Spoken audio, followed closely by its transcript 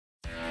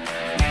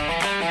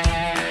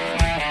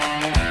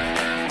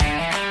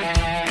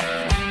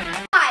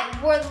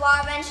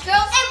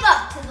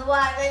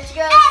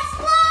Explore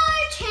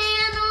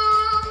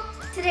channel.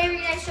 Today we're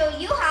going to show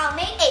you how to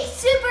make a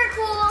super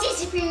cool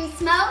disappearing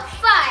smoke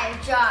fire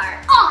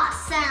jar.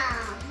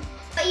 Awesome!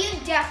 But you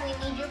definitely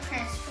need your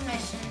parents'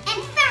 permission.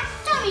 In fact,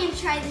 don't even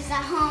try this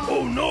at home.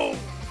 Oh no!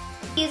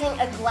 Using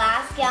a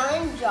glass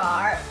gallon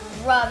jar,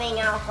 rubbing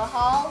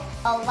alcohol,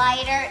 a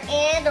lighter,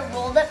 and a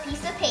rolled up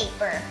piece of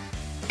paper.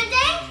 And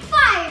then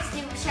fire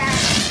extinguisher.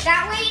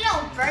 That way you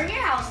don't burn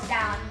your house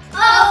down.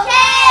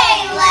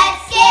 Okay,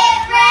 let's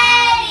get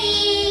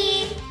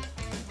ready.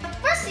 The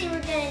first thing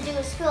we're gonna do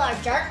is fill our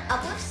jar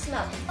up with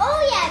smoke. Oh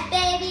yeah,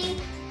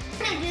 baby. What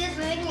we're gonna do is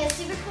we're making a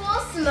super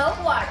cool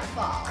smoke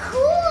waterfall.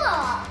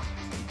 Cool.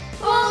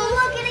 Oh,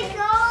 look at it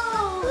go.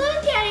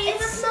 Look at it.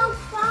 It's a smoke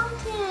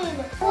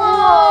fountain.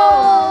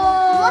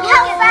 Whoa. Look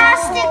how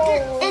fast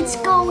it's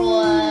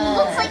going.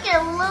 Looks like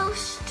a low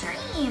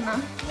stream.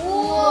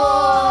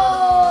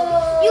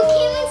 Whoa. You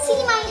can't even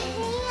see my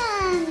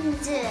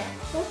hand.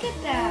 Look at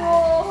that.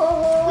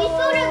 Whoa. We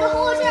filled up the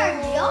whole entire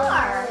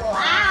jar.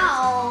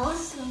 Wow.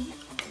 Awesome.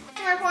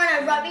 And we're pouring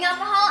our rubbing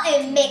alcohol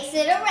and mix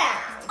it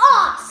around.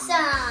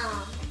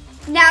 Awesome.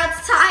 Now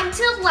it's time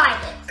to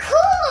light it.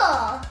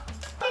 Cool.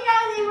 Okay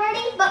guys, are you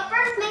ready? But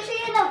first, make sure you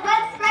hit the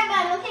red subscribe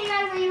button. Okay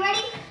guys, are you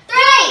ready? 3,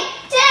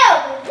 2,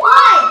 1.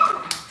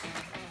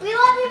 We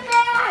love you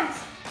fans.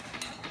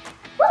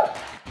 Woo.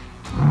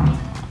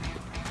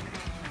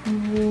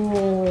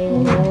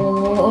 Whoa.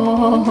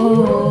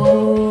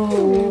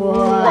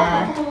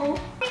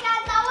 Hey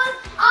guys, that was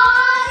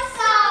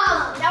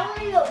awesome. Now we're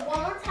gonna do it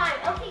one more time.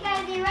 Okay guys,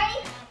 are you ready?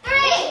 3,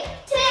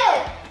 2,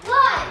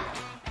 1.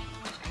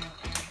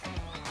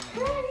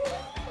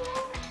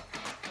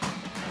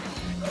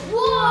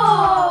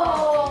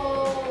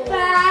 Whoa!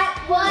 That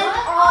was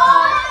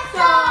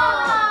awesome!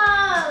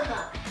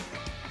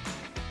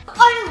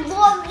 I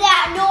love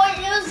that noise.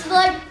 It was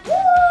like, woo!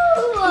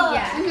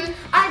 Yeah.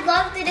 I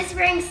love the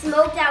disappearing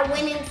smoke that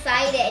went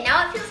inside it.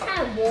 Now it feels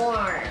kind of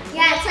warm.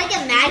 Yeah, it's like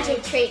a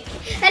magic trick.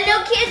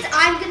 Hello kids,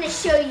 I'm going to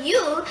show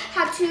you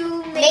how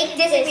to make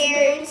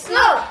disappearing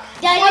smoke.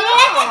 Okay,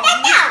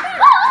 bye-bye.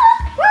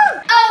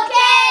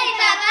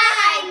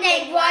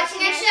 Thanks for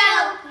watching our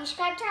show.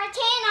 Subscribe to our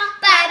channel.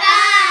 Bye-bye.